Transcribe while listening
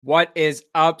What is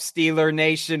up, Steeler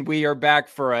Nation? We are back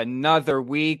for another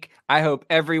week. I hope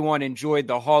everyone enjoyed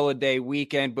the holiday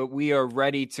weekend, but we are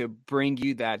ready to bring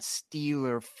you that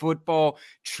Steeler football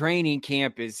training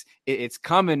camp. It's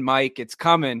coming, Mike. It's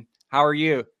coming. How are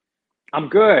you? I'm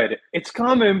good. It's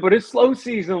coming, but it's slow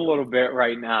season a little bit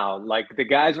right now. Like the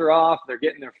guys are off, they're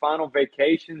getting their final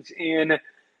vacations in.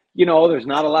 There's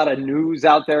not a lot of news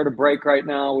out there to break right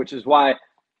now, which is why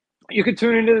you can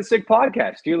tune into the Sick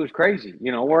Podcast. Steelers Crazy.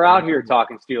 We're out here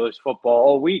talking Steelers football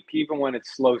all week, even when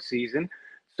it's slow season.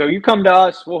 So you come to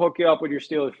us, we'll hook you up with your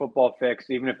Steelers football fix,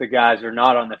 even if the guys are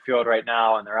not on the field right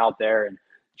now and they're out there in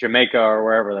Jamaica or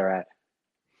wherever they're at.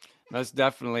 Most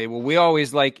definitely. Well, we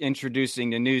always like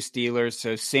introducing the new Steelers.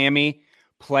 So, Sammy,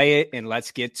 play it and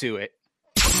let's get to it.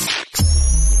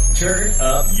 Turn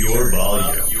up your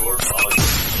volume.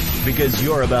 Because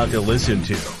you're about to listen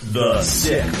to The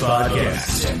Sick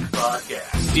Podcast.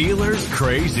 Steelers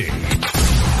Crazy.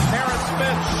 Harris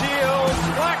Smith shields.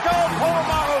 Flacco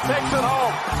Polamalu takes it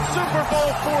home. Super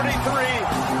Bowl 43.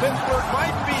 Pittsburgh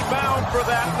might be bound for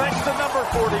that thanks to number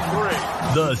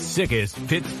 43. The sickest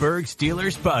Pittsburgh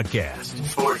Steelers podcast.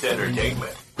 Sports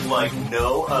entertainment like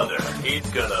no other. It's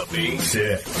gonna be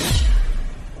sick.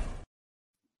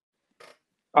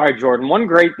 All right, Jordan. One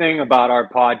great thing about our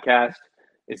podcast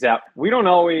is that we don't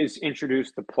always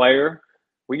introduce the player.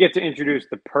 We get to introduce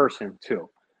the person, too.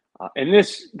 And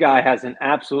this guy has an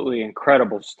absolutely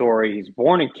incredible story. He's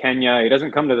born in Kenya. He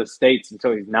doesn't come to the States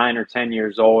until he's 9 or 10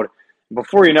 years old.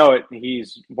 Before you know it,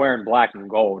 he's wearing black and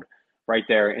gold right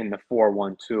there in the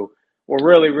 4-1-2. We're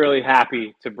really, really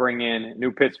happy to bring in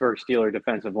new Pittsburgh Steelers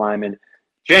defensive lineman,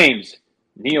 James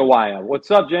Nyamwaya.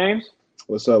 What's up, James?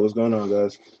 What's up? What's going on,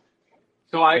 guys?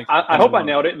 So I hope I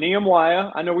nailed it.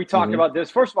 Nyamwaya. I know we talked about this.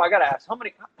 First of all, I got to ask,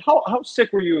 how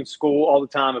sick were you in school all the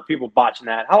time of people botching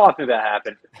that? How often did that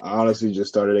happen? I honestly just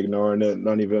started ignoring it,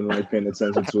 not even paying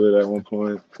attention to it at one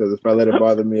point. Because if I let it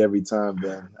bother me every time,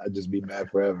 then I'd just be mad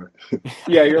forever.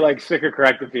 Yeah, you're like sick of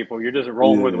correcting people. You're just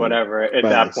rolling with whatever at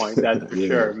that point. That's for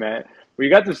sure, man. We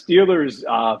got the Steelers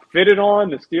fitted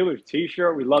on, the Steelers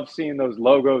T-shirt. We love seeing those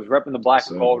logos, repping the black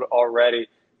and gold already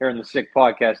here in the Sick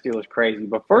Podcast, Steelers Crazy.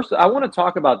 But first, I want to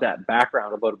talk about that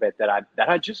background a little bit that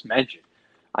I just mentioned.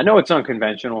 I know it's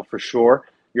unconventional for sure.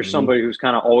 You're somebody who's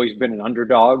kind of always been an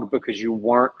underdog because you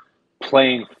weren't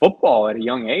playing football at a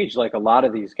young age like a lot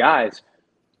of these guys.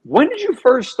 When did you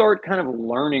first start kind of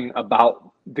learning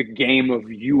about the game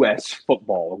of U.S.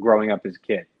 football growing up as a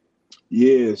kid?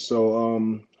 Yeah,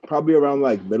 so probably around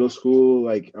middle school,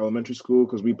 elementary school,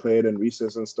 because we played in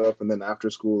recess and stuff. And then after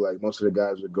school, most of the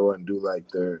guys would go and do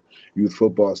their youth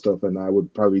football stuff, and I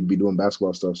would probably be doing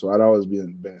basketball stuff. So I'd always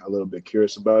been a little bit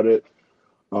curious about it.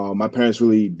 My parents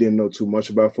really didn't know too much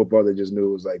about football. They just knew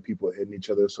it was people hitting each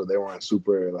other, so they weren't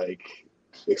super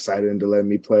excited to let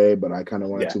me play. But I kind of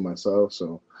wanted to myself.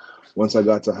 So once I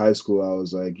got to high school, I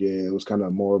was it was kind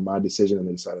of more of my decision, and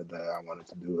I decided that I wanted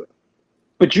to do it.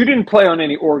 But you didn't play on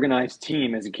any organized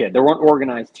team as a kid. There weren't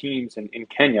organized teams in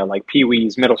Kenya, like Pee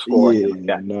Wee's, middle school, or anything like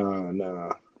that.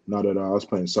 Nah, not at all. I was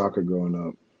playing soccer growing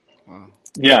up. Wow.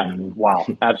 Yeah, wow,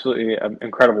 absolutely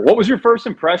incredible. What was your first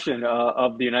impression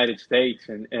of the United States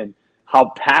and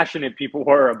how passionate people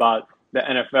were about the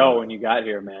NFL when you got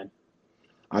here, man?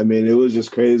 I mean, it was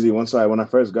just crazy. When I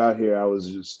first got here, I was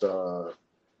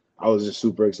just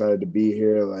super excited to be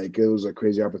here. It was a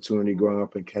crazy opportunity growing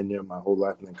up in Kenya my whole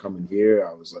life, and then coming here,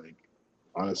 I was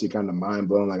honestly kind of mind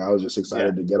blown. I was just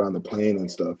excited to get on the plane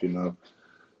and stuff,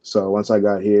 So once I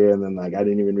got here, and then I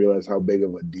didn't even realize how big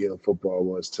of a deal football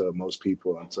was to most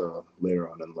people until later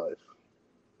on in life.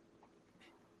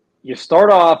 You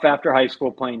start off after high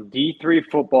school playing D3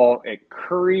 football at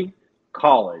Curry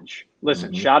College.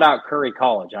 Listen, shout out Curry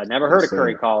College. I never heard of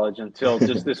Curry College until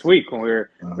just this week when we were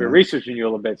researching you a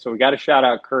little bit. So we got to shout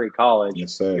out Curry College.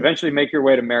 Yes, sir. You eventually make your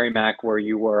way to Merrimack, where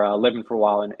you were living for a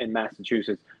while in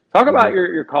Massachusetts. Talk about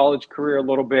your college career a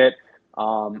little bit.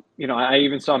 I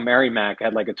even saw Merrimack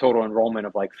had a total enrollment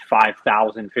of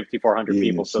 5,000, 5,400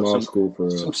 people. So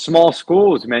some small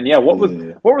schools, man. Yeah. What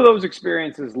were those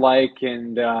experiences like?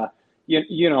 And, how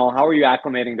are you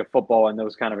acclimating to football in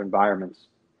those kind of environments?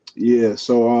 Yeah,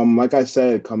 so like I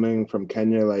said, coming from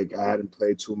Kenya, I hadn't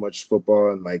played too much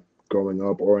football and growing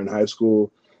up or in high school.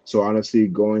 So honestly,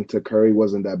 going to Curry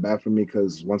wasn't that bad for me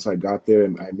because once I got there,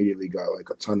 I immediately got a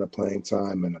ton of playing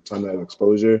time and a ton of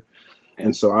exposure.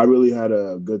 And so I really had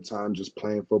a good time just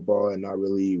playing football and not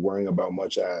really worrying about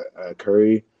much at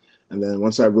Curry. And then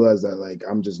once I realized that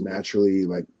I'm just naturally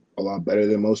a lot better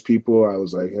than most people, I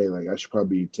was hey, I should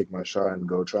probably take my shot and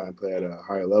go try and play at a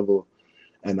higher level.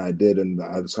 And I did, and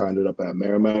that's how I ended up at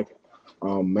Merrimack.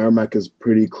 Merrimack is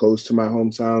pretty close to my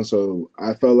hometown, so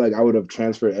I felt like I would have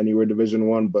transferred anywhere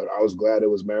Division I, but I was glad it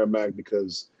was Merrimack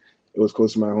because it was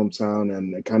close to my hometown,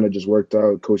 and it kind of just worked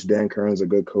out. Coach Dan Kern's a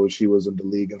good coach. He was in the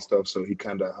league and stuff, so he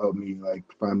kind of helped me like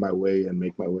find my way and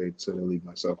make my way to the league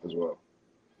myself as well.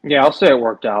 Yeah, I'll say it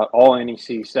worked out. All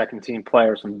NEC second team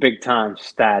players, some big time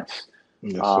stats.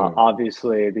 Yes,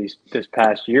 obviously, this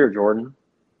past year, Jordan.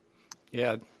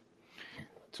 Yeah,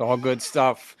 it's all good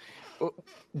stuff.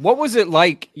 What was it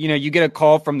like? You get a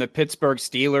call from the Pittsburgh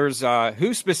Steelers.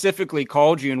 Who specifically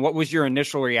called you, and what was your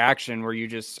initial reaction? Were you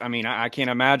just? I can't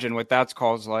imagine what that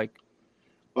call's like.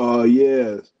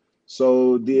 Yeah.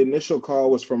 So the initial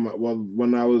call was from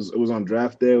when it was on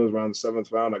draft day. It was around the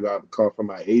 7th round. I got a call from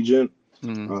my agent.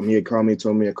 Mm-hmm. He had called me,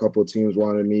 told me a couple of teams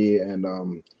wanted me, and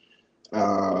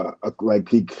like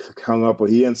he hung up, but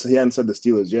he hadn't said the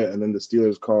Steelers yet. And then the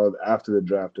Steelers called after the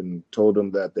draft and told him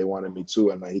that they wanted me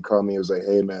too. And he called me. He was like,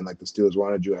 "Hey man, like the Steelers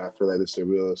wanted you. I feel like this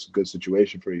is a good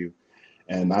situation for you."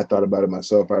 And I thought about it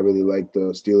myself. I really like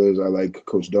the Steelers. I like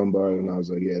Coach Dunbar, and I was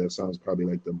like, "Yeah, that sounds probably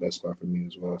like the best spot for me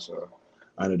as well." So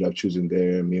I ended up choosing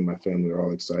there, and me and my family were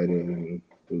all excited, and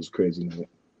it was crazy night.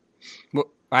 Well,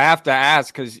 I have to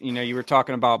ask because you were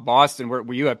talking about Boston.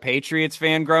 Were you a Patriots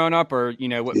fan growing up, or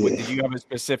what did you have a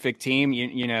specific team?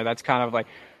 That's kind of like,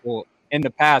 well, in the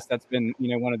past that's been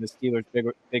one of the Steelers'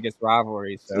 biggest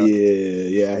rivalries. So.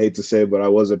 Yeah. I hate to say it, but I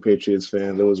was a Patriots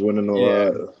fan. They was winning a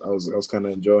lot. I was kind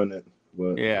of enjoying it,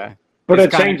 but yeah. But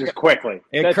it changes quickly.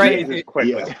 It changes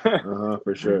quickly. Yeah.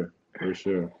 For sure.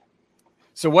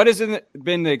 So what has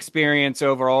been the experience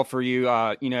overall for you,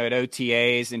 at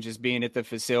OTAs and just being at the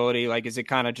facility? Like, is it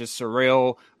kind of just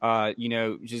surreal,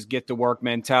 just get to work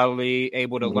mentality,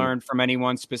 able to learn from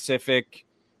anyone specific,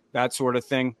 that sort of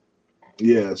thing?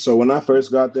 Yeah. So when I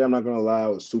first got there, I'm not going to lie, I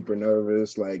was super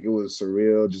nervous. Like, it was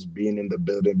surreal just being in the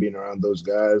building, being around those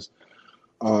guys.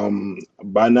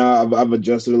 By now I've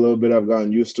adjusted a little bit. I've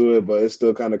gotten used to it, but it's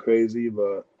still kind of crazy.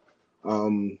 But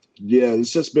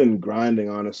it's just been grinding,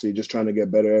 honestly, just trying to get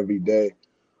better every day.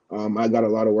 I got a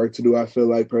lot of work to do, I feel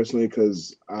like, personally,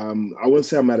 because I wouldn't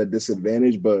say I'm at a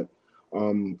disadvantage, but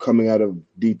coming out of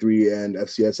D3 and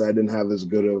FCS, I didn't have as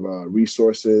good of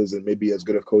resources and maybe as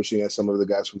good of coaching as some of the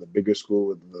guys from the bigger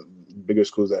schools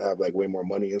that have like way more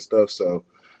money and stuff. So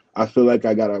I feel like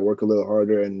I got to work a little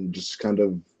harder and just kind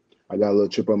of, I got a little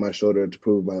chip on my shoulder to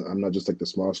prove I'm not just like the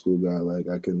small school guy. Like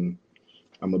I'm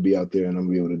gonna be out there and I'm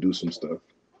gonna be able to do some stuff.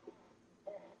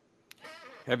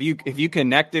 Have you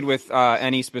connected with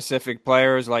any specific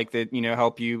players like that,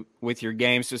 help you with your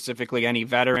game, specifically any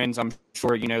veterans? I'm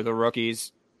sure the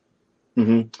rookies.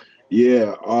 Mm-hmm.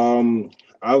 Yeah.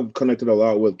 I've connected a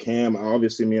lot with Cam.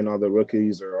 Obviously, me and all the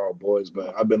rookies are all boys,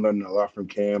 but I've been learning a lot from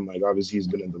Cam. Like, obviously, he's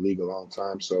been in the league a long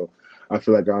time, so I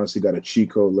feel like I honestly got a cheat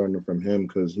code learning from him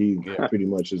because he pretty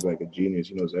much is like a genius.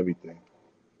 He knows everything.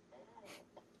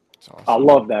 Awesome. I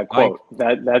love that quote.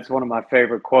 That's one of my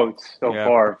favorite quotes so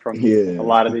far from a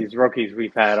lot of these rookies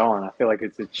we've had on. I feel like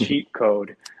it's a cheat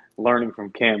code, learning from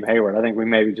Cam Heyward. I think we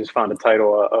maybe just found a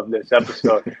title of this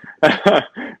episode.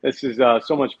 This is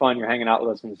so much fun. You're hanging out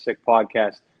with us on the Sick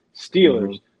Podcast.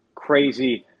 Steelers,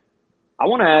 crazy. I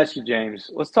want to ask you,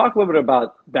 James, let's talk a little bit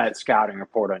about that scouting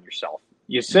report on yourself.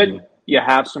 You said you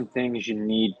have some things you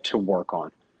need to work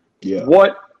on. Yeah.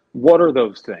 What are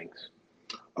those things?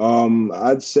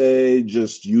 I'd say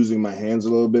just using my hands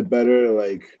a little bit better,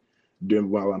 like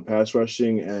while I'm pass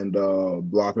rushing, and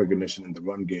block recognition in the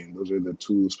run game. Those are the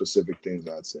two specific things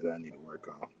I'd say that I need to work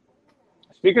on.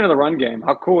 Speaking of the run game,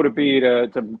 how cool would it be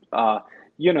to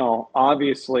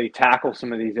obviously tackle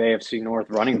some of these AFC North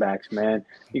running backs, man?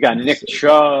 You got Nick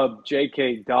Chubb,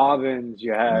 J.K. Dobbins,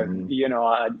 you have,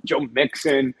 Joe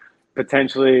Mixon,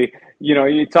 potentially.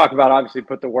 You talk about obviously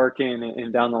put the work in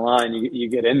and down the line, you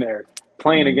get in there.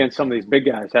 Playing against some of these big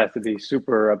guys has to be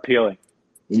super appealing.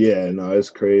 Yeah, no, it's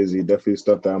crazy. Definitely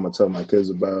stuff that I'm going to tell my kids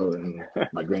about and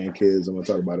my grandkids. I'm going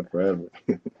to talk about it forever.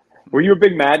 Were you a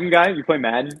big Madden guy? You play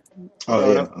Madden?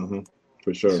 Oh, yeah,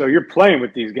 for sure. So you're playing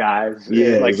with these guys,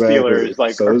 like exactly. Steelers,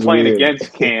 like so are playing weird.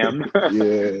 Against Cam.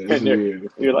 And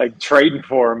you're like trading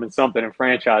for him in something in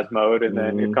franchise mode, and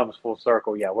then it comes full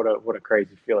circle. Yeah, what a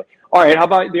crazy feeling. All right, how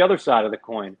about the other side of the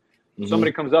coin?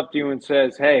 Somebody comes up to you and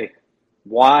says, "Hey,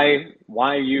 why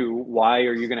are you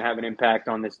going to have an impact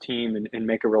on this team and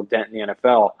make a real dent in the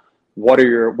NFL? What are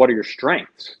your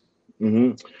strengths?"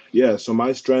 Yeah, so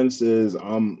my strengths is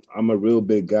I'm a real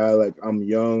big guy. Like, I'm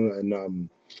young and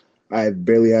I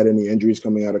barely had any injuries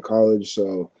coming out of college.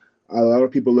 So a lot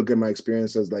of people look at my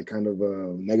experience as like kind of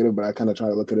negative, but I kind of try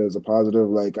to look at it as a positive.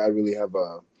 Like, I really have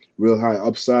a real high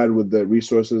upside with the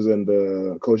resources and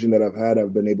the coaching that I've had.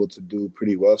 I've been able to do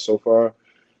pretty well so far.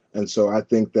 And so I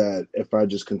think that if I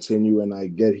just continue and I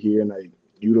get here and I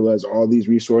utilize all these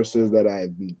resources that I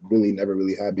really never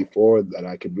really had before, that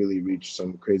I could really reach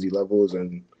some crazy levels.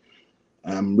 And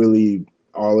I'm really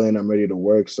all in. I'm ready to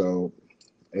work. So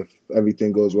if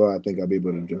everything goes well, I think I'll be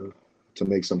able to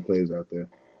make some plays out there.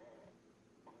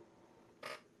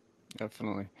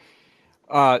 Definitely.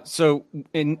 So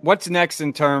what's next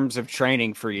in terms of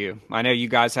training for you? I know you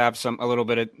guys have a little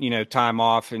bit of, time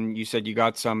off, and you said you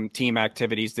got some team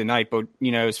activities tonight, but,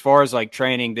 as far as like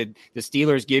training, did the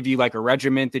Steelers give you like a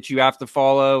regiment that you have to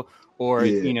follow, or,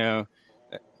 go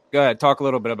ahead, talk a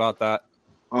little bit about that.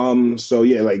 So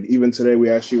yeah, like even today we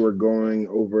actually were going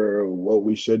over what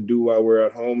we should do while we're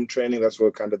at home training. That's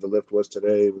what kind of the lift was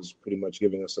today. It was pretty much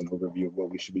giving us an overview of what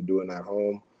we should be doing at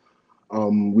home.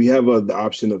 We have the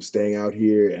option of staying out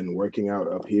here and working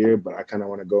out up here, but I kind of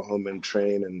want to go home and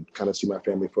train and kind of see my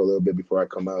family for a little bit before I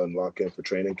come out and lock in for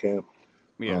training camp.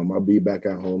 Yeah. I'll be back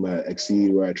at home at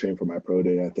Exceed where I train for my pro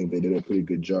day. I think they did a pretty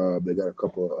good job. They got a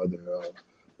couple of other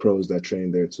pros that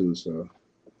train there too, so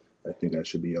I think I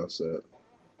should be all set.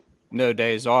 No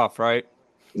days off, right?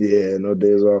 Yeah, no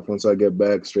days off. Once I get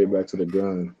back, straight back to the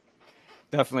grind.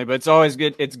 Definitely, but it's always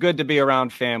good. It's good to be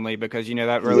around family because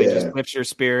that really just lifts your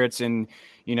spirits, and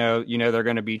they're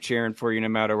going to be cheering for you no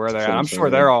matter where they're at. I'm sure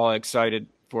they're all excited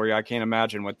for you. I can't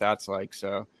imagine what that's like.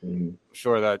 So I'm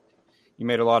sure that you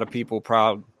made a lot of people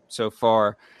proud so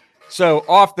far. So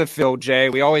off the field, Jay,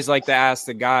 we always like to ask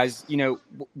the guys,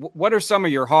 what are some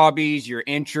of your hobbies, your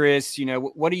interests?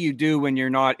 What do you do when you're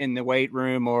not in the weight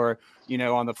room or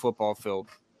on the football field?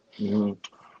 Mm-hmm.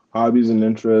 Hobbies and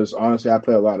interests. Honestly, I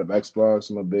play a lot of Xbox.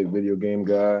 I'm a big video game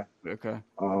guy. Okay.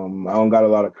 I don't got a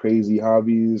lot of crazy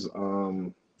hobbies.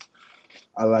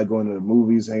 I like going to the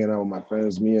movies, hanging out with my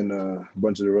friends. Me and a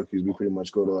bunch of the rookies, we pretty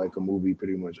much go to like a movie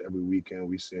pretty much every weekend.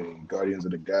 We see Guardians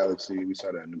of the Galaxy. We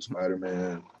saw that new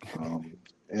Spider-Man.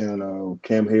 And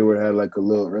Cam Heyward had like a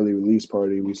little early release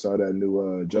party. We saw that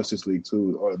new Justice League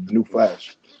too, or the new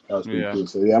Flash. That was pretty cool.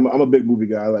 So yeah, I'm a big movie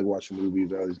guy. I like watching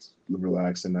movies. I always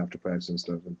relaxing after practice and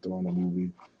stuff and throwing a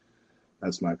movie.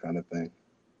 That's my kind of thing.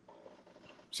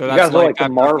 So that's like the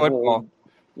Marvel. Football.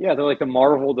 Yeah, they're like the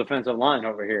Marvel defensive line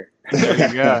over here. There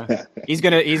you go. He's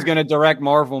gonna direct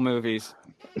Marvel movies.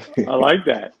 I like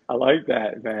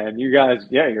that, man. You guys,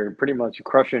 you're pretty much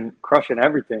crushing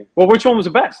everything. Well, which one was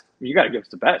the best? You got to give us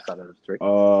the best out of those three.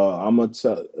 I'm gonna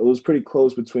tell. It was pretty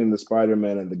close between the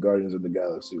Spider-Man and the Guardians of the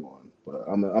Galaxy one, but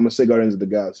I'm gonna say Guardians of the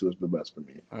Galaxy was the best for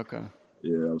me. Okay.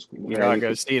 Yeah, that was cool. You gotta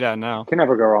go see that now. Can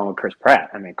never go wrong with Chris Pratt.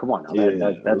 I mean, come on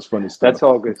now. That's funny stuff. That's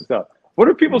all good stuff. What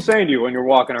are people saying to you when you're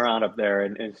walking around up there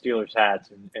in Steelers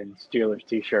hats and Steelers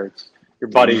T-shirts? Your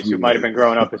buddies who might have been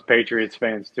growing up as Patriots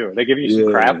fans too. Are they giving you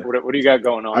some crap? What do you got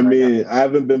going on? I mean, I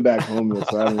haven't been back home yet,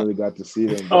 so I haven't really got to see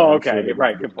them. Oh, okay,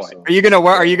 right. Good point. So.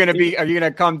 Are you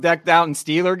gonna come decked out in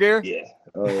Steeler gear? Yeah.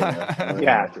 Oh yeah. You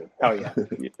have to. Oh yeah.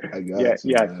 I got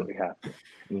you absolutely have to.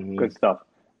 Mm-hmm. Good stuff.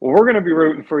 Well, we're gonna be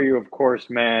rooting for you, of course,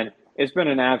 man. It's been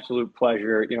an absolute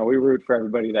pleasure. We root for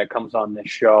everybody that comes on this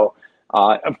show.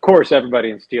 Of course,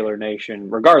 everybody in Steeler Nation,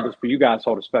 regardless, but you guys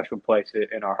hold a special place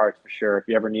in our hearts for sure. If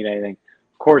you ever need anything,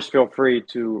 of course, feel free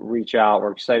to reach out.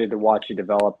 We're excited to watch you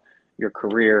develop your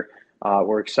career.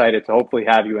 We're excited to hopefully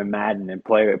have you in Madden and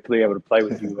be able to play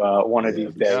with you one of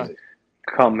these days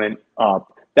coming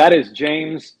up. That is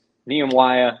James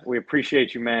Nyamwaya. We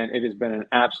appreciate you, man. It has been an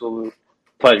absolute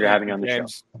pleasure having you on the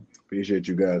show. Appreciate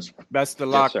you guys. Best of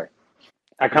luck. Yes, sir.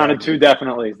 I counted 2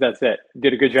 definitely. That's it.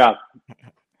 Did a good job.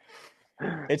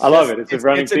 I love it. It's a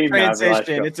running theme now.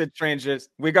 It's a transition.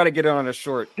 We got to get it on a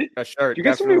shirt. Did you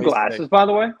get some new glasses, by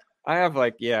the way? I have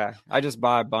I just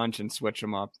buy a bunch and switch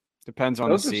them up. Depends on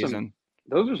the season.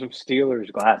 Those are some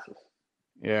Steelers glasses.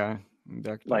 Yeah.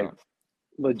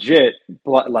 Legit.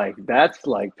 That's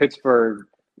like Pittsburgh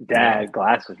dad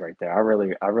glasses right there. I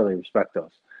really respect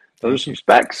those. Those are some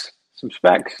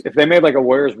specs. If they made like a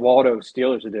Where's Waldo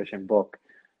Steelers edition book,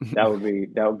 that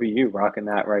would be you rocking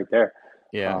that right there.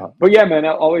 Yeah. But yeah, man,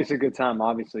 always a good time.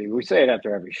 Obviously, we say it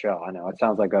after every show. I know it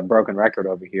sounds like a broken record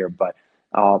over here, but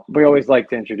we always like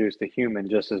to introduce the human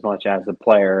just as much as the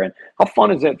player. And how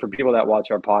fun is it for people that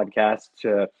watch our podcast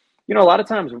to, a lot of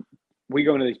times we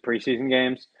go into these preseason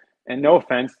games, and no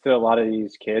offense to a lot of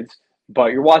these kids,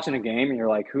 but you're watching a game and you're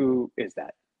like, who is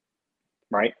that?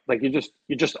 Right? Like you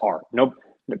just are. No,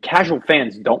 casual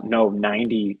fans don't know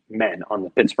 90 men on the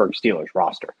Pittsburgh Steelers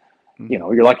roster. Mm-hmm.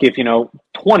 You're lucky if you know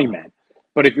 20 men.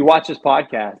 But if you watch this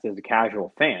podcast as a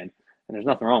casual fan, and there's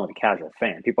nothing wrong with a casual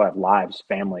fan. People have lives,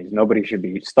 families. Nobody should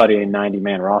be studying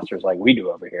 90-man rosters like we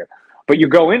do over here. But you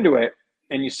go into it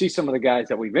and you see some of the guys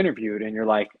that we've interviewed and you're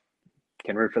like,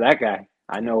 can root for that guy.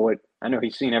 I know I know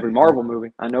he's seen every Marvel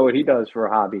movie. I know what he does for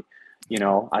a hobby.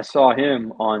 I saw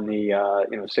him on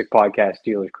the Sick Podcast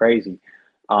Steelers Crazy,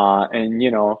 and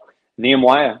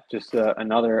Nyamwaya, just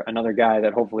another guy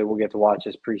that hopefully we'll get to watch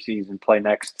this preseason play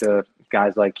next to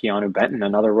guys like Keanu Benton,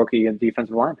 another rookie in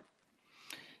defensive line.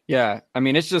 Yeah, I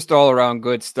mean, it's just all around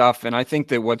good stuff. And I think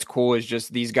that what's cool is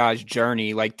just these guys'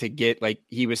 journey, like to get, like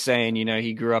he was saying,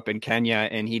 he grew up in Kenya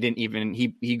and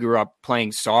he grew up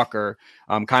playing soccer,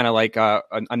 kind of like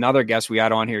another guest we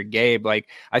had on here, Gabe. Like,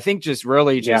 I think just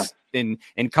really just in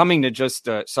coming to just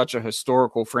such a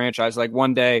historical franchise, like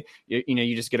one day,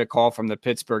 you just get a call from the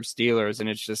Pittsburgh Steelers and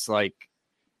it's just like,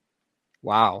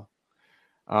 wow.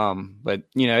 But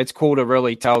it's cool to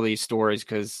really tell these stories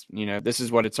because, this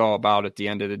is what it's all about at the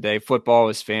end of the day. Football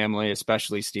is family,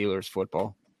 especially Steelers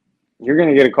football. You're going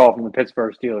to get a call from the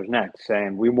Pittsburgh Steelers next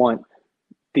saying, we want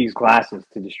these glasses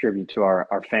to distribute to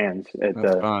our fans at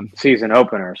the season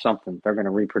opener or something. They're going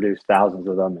to reproduce thousands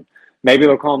of them. And maybe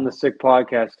they'll call them the Sick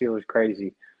Podcast Steelers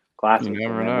Crazy glasses. You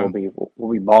never know.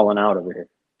 We'll be balling out over here.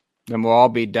 Then we'll all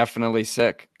be definitely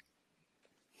sick.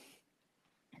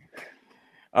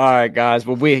 All right, guys.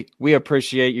 Well, we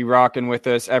appreciate you rocking with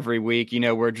us every week.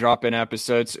 We're dropping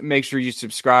episodes. Make sure you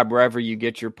subscribe wherever you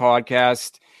get your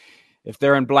podcast. If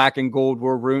they're in black and gold,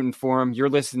 we're rooting for them. You're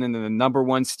listening to the #1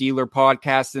 Steeler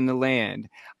podcast in the land.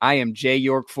 I am Jay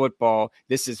York Football.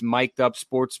 This is Mic'd Up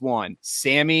Sports 1.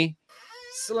 Sammy,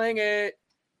 sling it.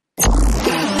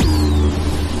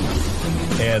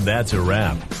 And that's a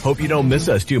wrap. Hope you don't miss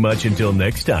us too much until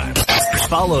next time.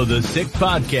 Follow the Sick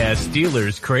Podcast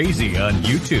Steelers Crazy on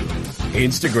YouTube,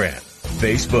 Instagram,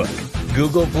 Facebook,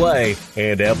 Google Play,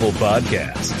 and Apple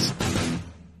Podcasts.